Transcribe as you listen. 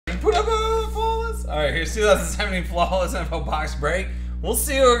put up a Flawless? All right, here's 2017 Flawless NFL box break. We'll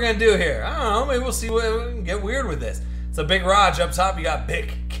see what we're gonna do here. I don't know, maybe we'll see what we can get weird with this. So Big Raj up top, you got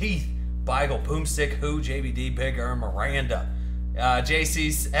Bick, Keith, Beigel, Boomstick, Who, JVD, Big Miranda,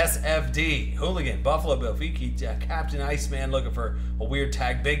 JC's SFD, Hooligan, Buffalo Bill, Fiki, Captain Iceman looking for a weird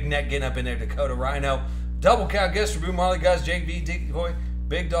tag, Big Neck getting up in there, Dakota Rhino, Double Cow, Guest Reboot, Marley Guys, Jake V, Dicky Boy,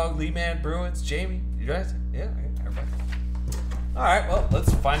 Big Dog, Lee Man, Bruins, Jamie, you guys? Yeah, everybody. All right, well,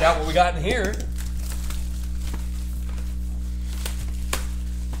 let's find out what we got in here.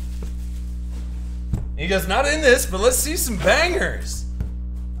 He goes, not in this, but let's see some bangers.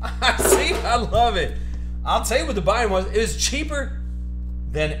 See, I love it. I'll tell you what the buy-in was. It was cheaper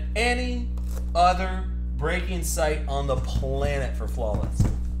than any other breaking site on the planet for Flawless.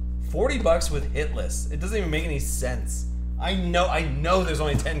 40 bucks with hitless. It doesn't even make any sense. I know there's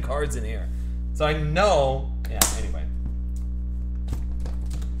only 10 cards in here. So I know, yeah, anyway.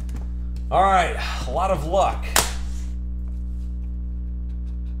 All right, a lot of luck.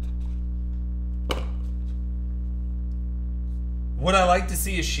 Would I like to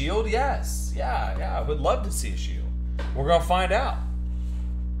see a shield? Yes. Yeah, I would love to see a shield. We're going to find out.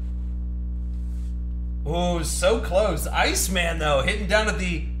 Oh, so close. Iceman, though, hitting down at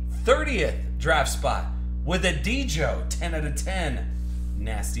the 30th draft spot with a Dejo, 10 out of 10.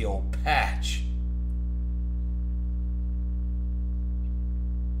 Nasty old patch.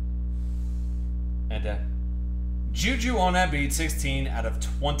 And Juju on that beat, 16 out of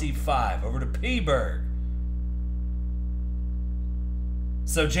 25. Over to P-Berg.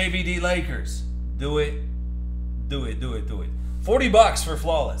 So JVD Lakers, do it. 40 bucks for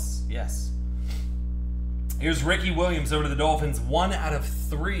Flawless, yes. Here's Ricky Williams over to the Dolphins, 1 out of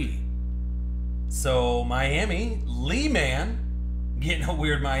 3. So Miami, Lee Man, getting a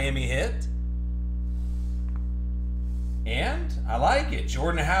weird Miami hit. And I like it.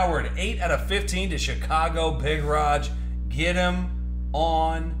 Jordan Howard, 8 out of 15 to Chicago, Big Raj, get him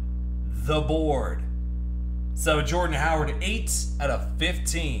on the board. So Jordan Howard, 8 out of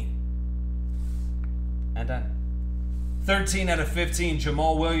 15. And done. 13 out of 15,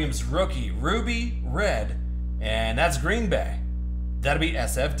 Jamal Williams, rookie, Ruby Red. And that's Green Bay. That'll be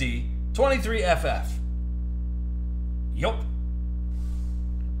SFD. 23 FF. Yup.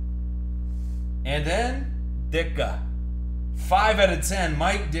 And then Ditka. 5 out of 10,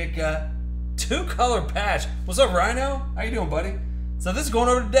 Mike Ditka. 2-color patch. What's up, Rhino? How you doing, buddy? So this is going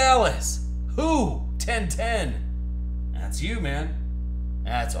over to Dallas. Who? 10-10. That's you, man.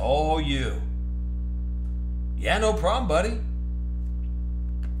 That's all you. Yeah, no problem, buddy.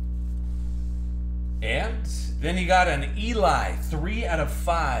 And then you got an Eli, 3 out of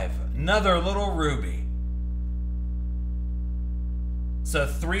 5. Another little Ruby. So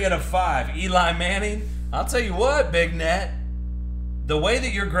 3 out of 5. Eli Manning. I'll tell you what, Big Net. The way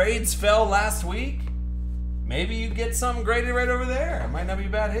that your grades fell last week, maybe you get something graded right over there. It might not be a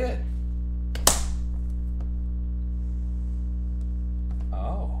bad hit.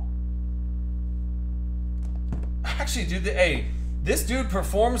 Actually, dude, hey, this dude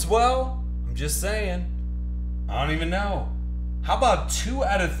performs well. I'm just saying. I don't even know. How about 2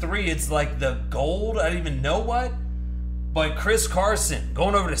 out of 3? It's like the gold. I don't even know what. But Chris Carson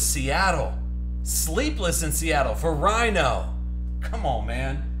going over to Seattle. Sleepless in Seattle for Rhino. Come on,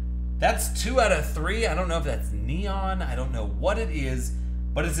 man. That's 2 out of 3. I don't know if that's neon. I don't know what it is.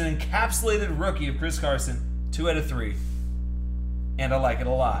 But it's an encapsulated rookie of Chris Carson. 2 out of 3. And I like it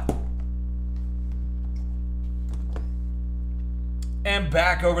a lot. And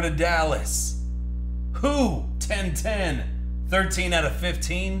back over to Dallas. Who? 10-10. 13 out of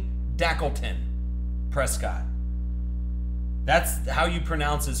 15. Dackleton Prescott. That's how you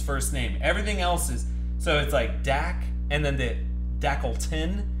pronounce his first name. Everything else is, so it's like Dak, and then the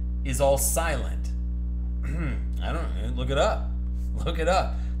Dackleton is all silent. I don't know. Look it up. Look it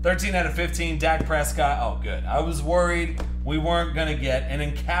up. 13 out of 15. Dak Prescott. Oh, good. I was worried we weren't going to get an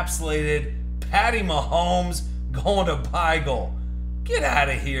encapsulated Patty Mahomes going to Beigel. Get out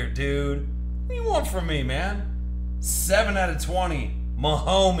of here, dude. What do you want from me, man? 7 out of 20.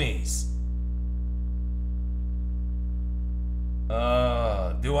 Mahomes.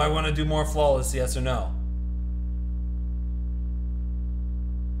 Do I want to do more Flawless, yes or no?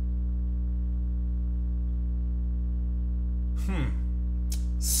 Hmm.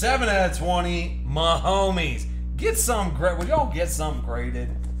 7 out of 20, Mahomes. Get some grade. Would y'all get some graded?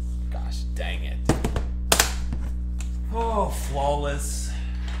 Gosh dang it. Oh, Flawless.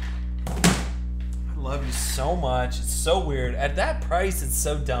 I love you so much. It's so weird. At that price, it's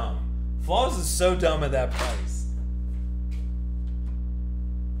so dumb. Flawless is so dumb at that price.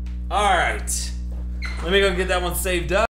 All right. Let me go get that one saved up.